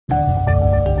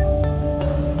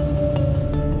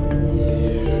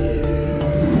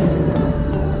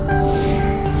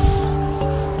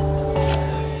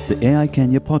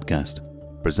AIKenya podcast,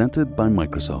 presented by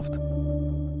Microsoft.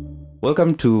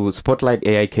 Welcome to Spotlight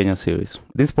AIKenya series.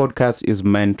 This podcast is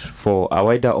meant for a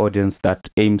wider audience that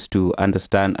aims to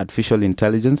understand artificial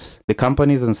intelligence, the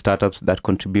companies and startups that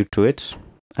contribute to it,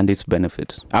 and its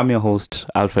benefits. I'm your host,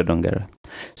 Alfred Ongere.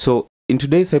 So in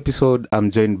today's episode,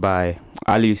 I'm joined by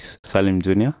Salim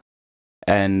Jr.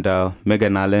 and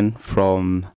Megan Allen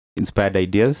from Inspired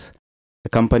Ideas, a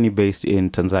company based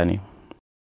in Tanzania.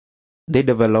 They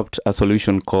developed a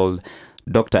solution called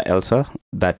Dr. Elsa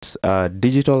that's a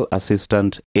digital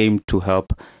assistant aimed to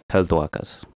help health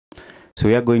workers. So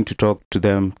we are going to talk to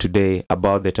them today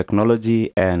about the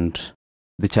technology and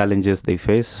the challenges they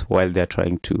face while they're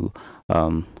trying to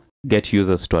get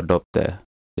users to adopt the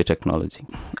technology.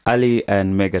 Ali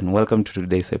and Megan, welcome to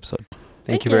today's episode.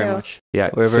 Thank you very much.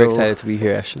 Yeah, we're very excited to be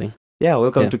here, actually. Yeah,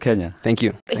 welcome to Kenya. Thank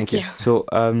you. Thank you. So,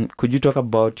 could you talk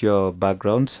about your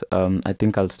backgrounds? I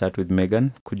think I'll start with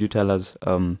Megan. Could you tell us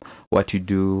what you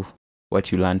do,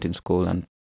 what you learned in school, and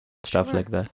stuff like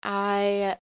that?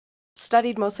 I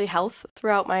studied mostly health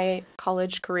throughout my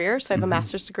college career. So I have a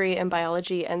master's degree in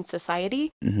biology and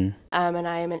society. And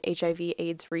I am an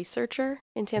HIV/AIDS researcher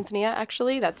in Tanzania,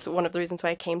 actually. That's one of the reasons why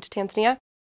I came to Tanzania.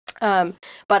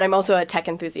 But I'm also a tech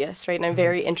enthusiast, right? And I'm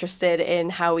very interested in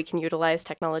how we can utilize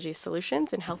technology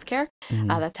solutions in healthcare.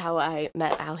 That's how I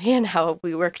met Ali and how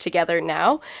we work together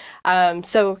now.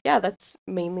 So yeah, that's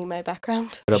mainly my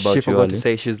background. What about she you, forgot Ali? to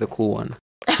say she's the cool one.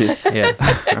 Yeah.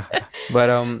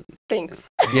 But Thanks.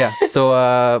 yeah. So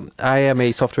I am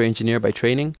a software engineer by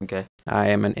training. Okay. I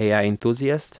am an AI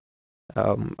enthusiast.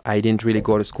 I didn't really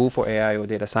go to school for AI or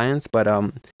data science, but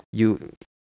you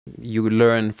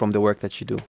learn from the work that you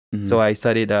do. So I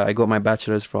studied, I got my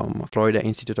bachelor's from Florida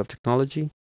Institute of Technology.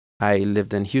 I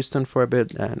lived in Houston for a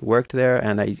bit and worked there.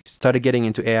 And I started getting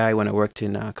into AI when I worked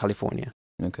in California,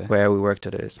 where we worked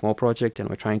at a small project and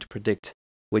we're trying to predict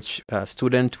which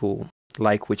student will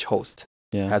like which host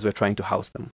as we're trying to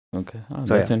house them. Okay,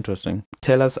 so that's interesting.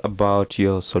 Tell us about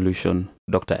your solution,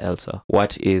 Dr. Elsa.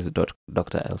 What is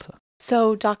Dr. Elsa?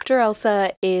 So Dr.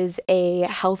 Elsa is a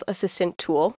health assistant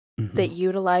tool that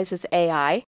utilizes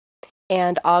AI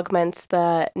and augments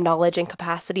the knowledge and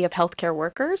capacity of healthcare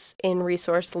workers in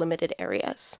resource-limited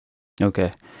areas.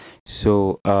 Okay.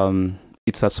 So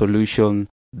it's a solution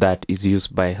that is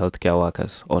used by healthcare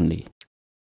workers only?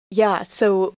 Yeah,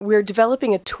 so we're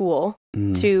developing a tool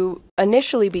to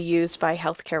initially be used by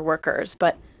healthcare workers,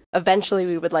 but eventually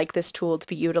we would like this tool to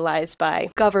be utilized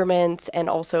by governments and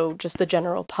also just the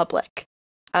general public.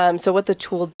 So what the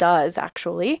tool does,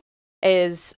 actually,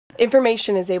 is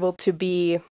information is able to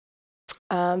be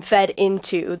fed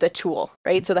into the tool,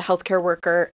 right? So the healthcare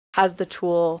worker has the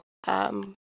tool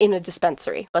in a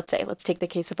dispensary, let's say. Let's take the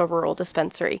case of a rural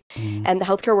dispensary. And the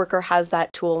healthcare worker has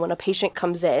that tool. When a patient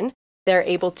comes in, they're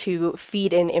able to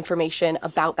feed in information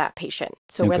about that patient.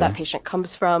 So where that patient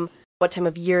comes from, what time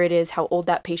of year it is, how old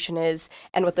that patient is,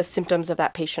 and what the symptoms of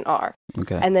that patient are.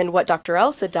 And then what Dr.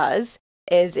 Elsa does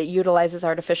is it utilizes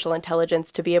artificial intelligence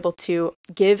to be able to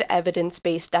give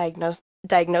evidence-based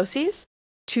diagnoses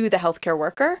to the healthcare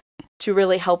worker to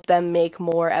really help them make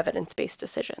more evidence-based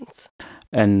decisions.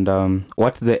 And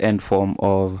what's the end form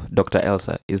of Dr.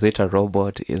 Elsa? Is it a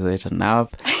robot? Is it an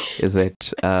app? Is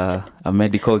it a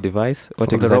medical device?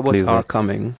 What exactly the robots is are it?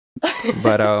 coming.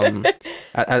 But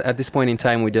at this point in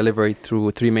time, we deliver it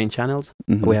through 3 main channels.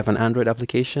 We have an Android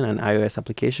application, an iOS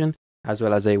application, as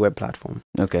well as a web platform.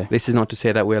 This is not to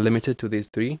say that we're limited to these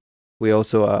 3. We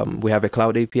also we have a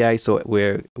cloud API, so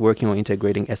we're working on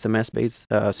integrating SMS-based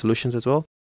solutions as well.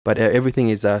 But everything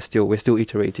is we're still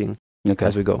iterating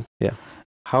as we go. Yeah.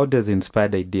 How does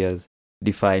Inspired Ideas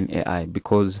define AI?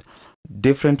 Because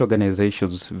different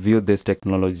organizations view this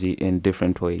technology in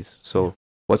different ways. So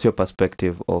what's your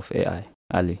perspective of AI?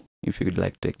 Ali, if you would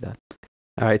like to take that.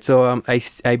 All right. So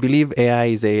I believe AI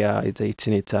is it's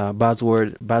in its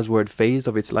buzzword phase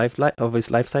of its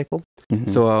life cycle.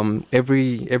 So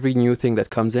every new thing that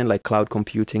comes in, like cloud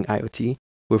computing, IoT,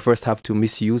 we first have to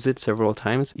misuse it several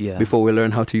times before we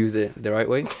learn how to use it the right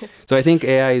way. So I think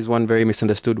AI is one very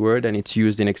misunderstood word, and it's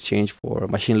used in exchange for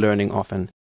machine learning often.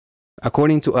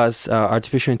 According to us,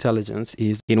 artificial intelligence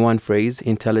is, in one phrase,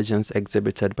 intelligence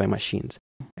exhibited by machines.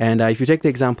 And if you take the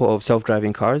example of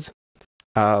self-driving cars,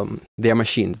 they are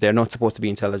machines. They're not supposed to be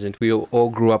intelligent. We all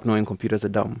grew up knowing computers are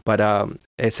dumb. But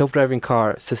a self-driving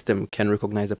car system can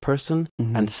recognize a person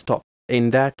and stop. In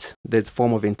that, there's a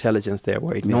form of intelligence there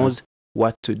where it knows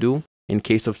what to do in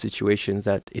case of situations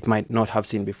that it might not have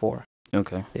seen before.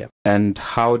 Yeah. And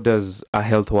how does a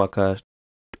health worker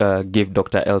give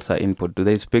Dr. Elsa input? Do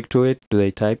they speak to it? Do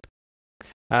they type?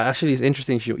 Actually, it's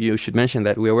interesting you should mention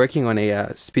that. We're working on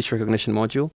a speech recognition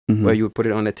module where you would put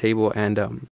it on the table and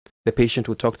the patient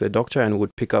would talk to the doctor and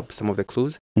would pick up some of the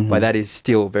clues. But that is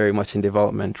still very much in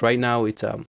development. Right now, it's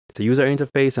a user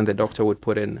interface and the doctor would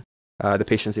put in the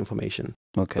patient's information.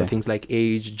 Okay. So things like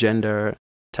age, gender,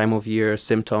 time of year,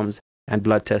 symptoms, and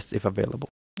blood tests if available.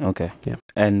 Okay. Yeah.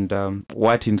 And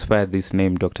what inspired this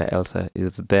name, Dr. Elsa?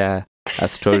 Is there a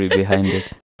story behind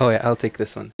it? Oh yeah, I'll take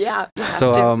this one. Yeah. You have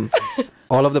So to.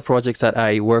 all of the projects that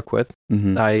I work with,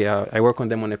 I work on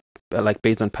them on like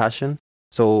based on passion.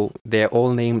 So they're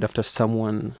all named after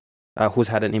someone who's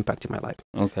had an impact in my life.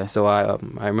 Okay. So I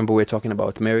remember we were talking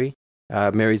about Mary.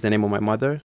 Mary is the name of my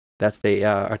mother. That's the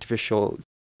artificial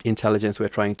intelligence we're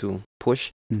trying to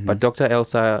push. But Dr.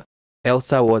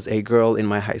 Elsa was a girl in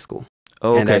my high school.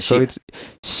 Oh, okay. And, So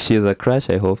she's a crush,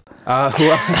 I hope.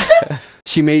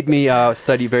 She made me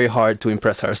study very hard to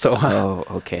impress her. So Oh,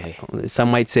 okay. some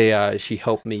might say she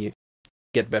helped me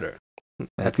get better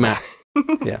at math.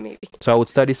 Yeah. Maybe. So I would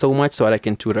study so much so that I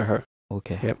can tutor her.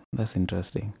 Okay. Yep. That's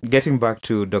interesting. Getting back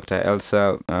to Dr.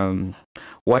 Elsa,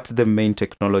 what's the main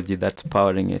technology that's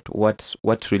powering it? What's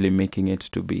really making it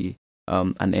to be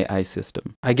an AI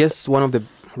system? I guess one of the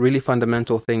really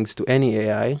fundamental things to any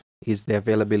AI is the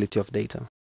availability of data.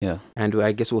 Yeah. And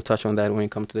I guess we'll touch on that when we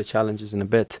come to the challenges in a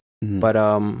bit. Mhm. But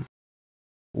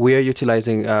we are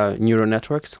utilizing neural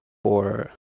networks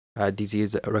for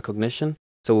disease recognition.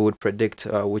 So we would predict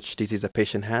which disease a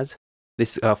patient has.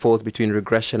 This falls between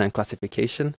regression and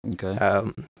classification. Okay.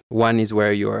 One is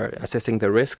where you're assessing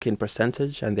the risk in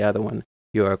percentage, and the other one,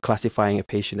 you're classifying a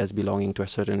patient as belonging to a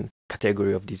certain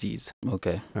category of disease,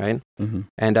 Okay. right? Mm-hmm.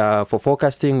 And for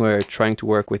forecasting, we're trying to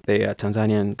work with the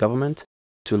Tanzanian government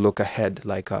to look ahead,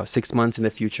 like 6 months in the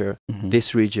future,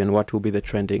 this region, what will be the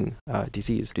trending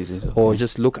disease? Disease. Or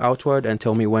just look outward and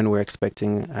tell me when we're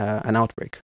expecting an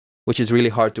outbreak, which is really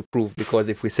hard to prove because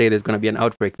if we say there's going to be an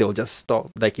outbreak, they'll just stop,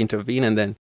 like intervene, and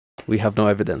then we have no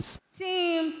evidence.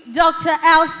 Team Dr.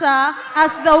 Elsa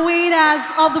as the winners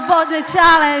of the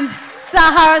challenge,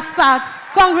 Sahara Sparks.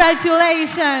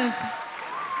 Congratulations.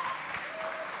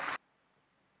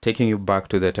 Taking you back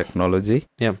to the technology,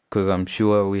 Yeah. because I'm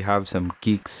sure we have some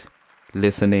geeks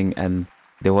listening and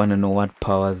they want to know what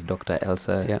powers Dr.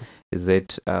 Elsa. Yeah. Is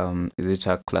it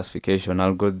a classification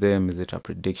algorithm? Is it a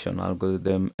prediction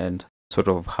algorithm? And sort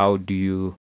of how do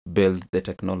you build the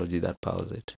technology that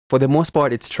powers it? For the most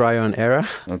part, it's trial and error.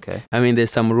 Okay. I mean,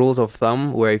 there's some rules of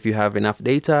thumb where if you have enough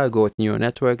data, go with neural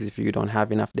networks. If you don't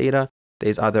have enough data,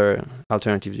 there's other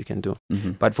alternatives you can do.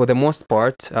 Mm-hmm. But for the most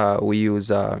part, we use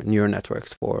neural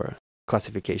networks for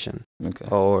classification Okay.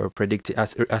 or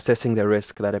assessing the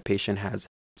risk that a patient has,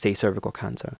 say cervical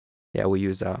cancer. Yeah, we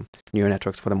use neural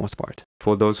networks for the most part.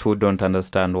 For those who don't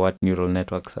understand what neural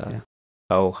networks are,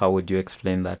 how would you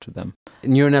explain that to them?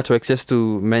 Neural networks, just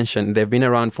to mention, they've been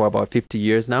around for about 50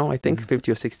 years now, I think,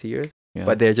 50 or 60 years. Yeah.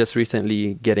 But they're just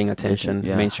recently getting attention,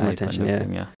 mainstream hype attention. and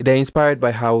everything, yeah. They're inspired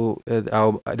by how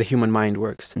the human mind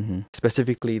works, Mm-hmm.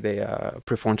 specifically the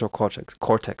prefrontal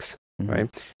cortex, Mm-hmm.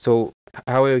 right? So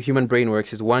how a human brain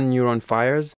works is one neuron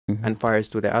fires Mm-hmm. and fires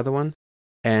to the other one,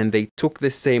 and they took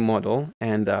this same model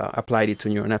and applied it to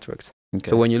neural networks. Okay.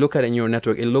 So when you look at a neural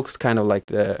network, it looks kind of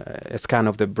like a scan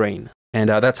of the brain, and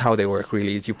that's how they work.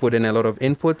 Really, is you put in a lot of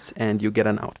inputs and you get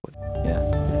an output. Yeah.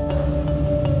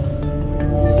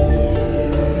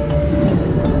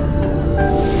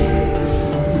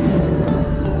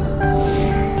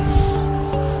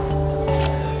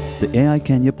 The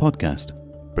AIKenya podcast,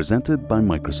 presented by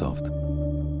Microsoft.